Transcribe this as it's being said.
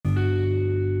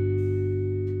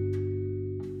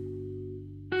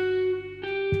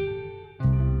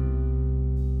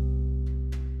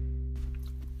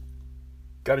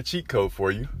Got a cheat code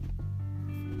for you.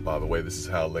 By the way, this is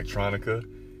HAL Electronica.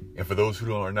 And for those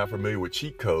who are not familiar with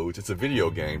cheat codes, it's a video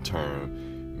game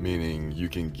term, meaning you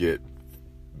can get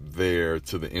there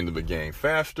to the end of a game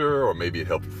faster, or maybe it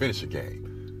helps you finish a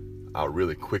game. I'll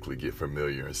really quickly get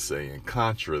familiar and say in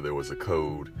Contra, there was a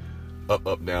code up,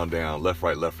 up, down, down, left,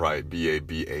 right, BA,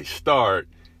 BA, start,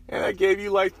 and that gave you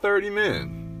like 30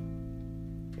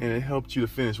 men. And it helped you to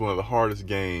finish one of the hardest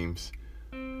games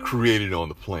created on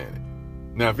the planet.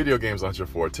 Now, video games aren't your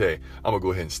forte. I'm going to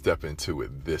go ahead and step into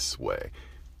it this way.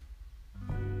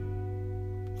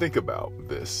 Think about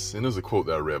this. And there's a quote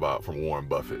that I read about from Warren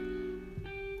Buffett.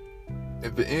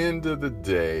 At the end of the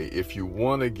day, if you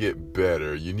want to get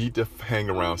better, you need to hang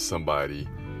around somebody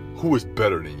who is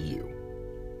better than you.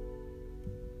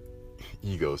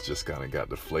 Egos just kind of got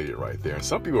deflated right there. And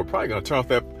some people are probably going to turn off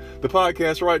the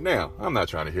podcast right now. I'm not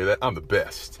trying to hear that. I'm the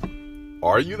best.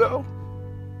 Are you, though?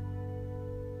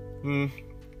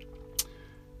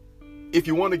 If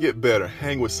you want to get better,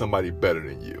 hang with somebody better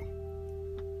than you.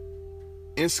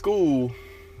 In school,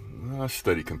 I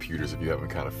studied computers if you haven't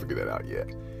kind of figured that out yet.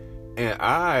 And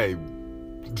I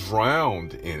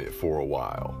drowned in it for a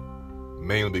while,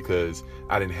 mainly because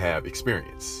I didn't have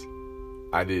experience.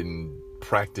 I didn't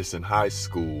practice in high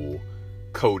school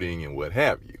coding and what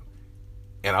have you.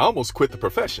 And I almost quit the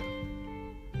profession.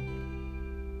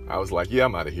 I was like, yeah,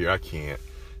 I'm out of here. I can't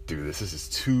do this. This is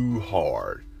too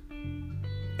hard.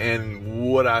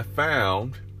 And what I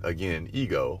found, again,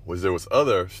 ego, was there was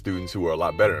other students who were a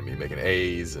lot better than me, making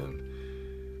A's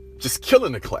and just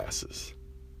killing the classes.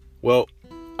 Well,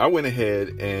 I went ahead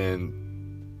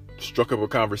and struck up a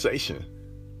conversation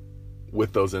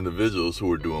with those individuals who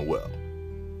were doing well.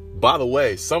 By the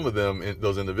way, some of them,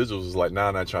 those individuals, was like, nah,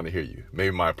 I'm not trying to hear you.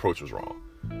 Maybe my approach was wrong.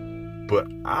 But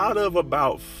out of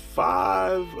about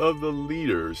 5 of the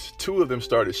leaders, 2 of them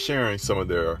started sharing some of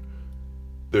their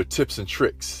tips and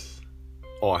tricks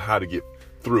on how to get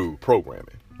through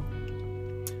programming.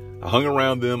 I hung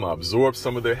around them, I absorbed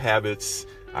some of their habits,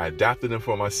 I adapted them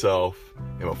for myself,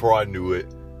 and before I knew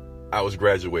it, I was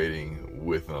graduating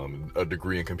with a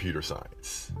degree in computer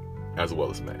science, as well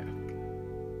as math.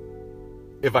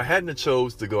 If I hadn't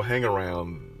chose to go hang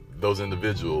around those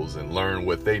individuals and learn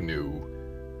what they knew,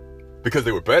 because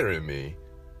they were better than me,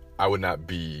 I would not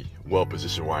be well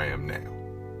positioned where I am now.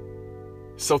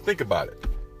 So think about it.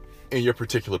 In your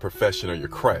particular profession or your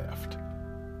craft,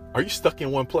 are you stuck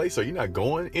in one place? Are you not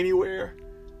going anywhere?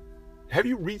 Have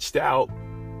you reached out,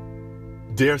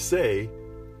 dare say,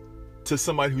 to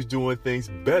somebody who's doing things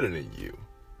better than you?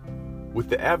 With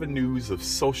the avenues of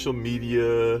social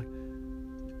media,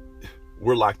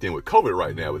 we're locked in with COVID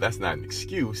right now, but that's not an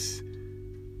excuse.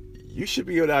 You should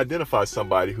be able to identify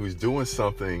somebody who's doing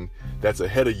something that's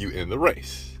ahead of you in the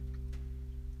race.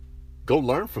 Go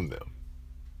learn from them.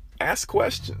 Ask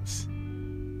questions.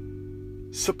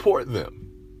 Support them.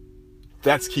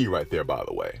 That's key right there, by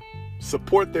the way.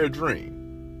 Support their dream.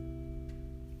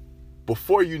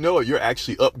 Before you know it, you're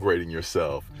actually upgrading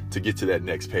yourself to get to that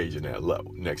next page and that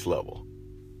next level.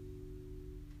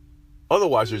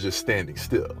 Otherwise, you're just standing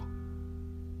still.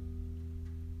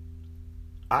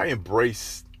 I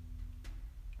embrace,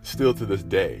 still to this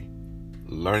day,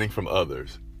 learning from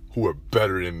others who are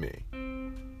better than me.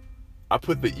 I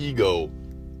put the ego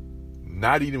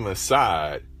not even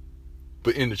aside,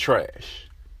 but in the trash.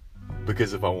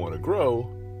 Because if I want to grow,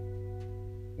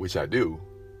 which I do,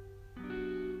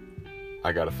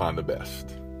 I got to find the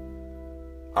best.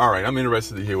 All right, I'm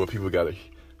interested to hear what people got to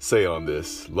say on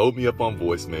this. Load me up on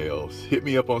voicemails. Hit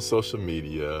me up on social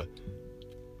media.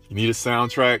 You need a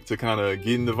soundtrack to kind of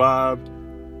get in the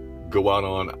vibe? Go out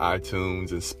on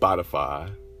iTunes and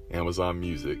Spotify, Amazon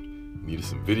Music. Needed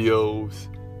some videos?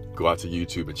 Go out to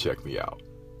YouTube and check me out.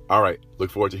 All right,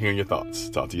 look forward to hearing your thoughts.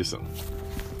 Talk to you soon.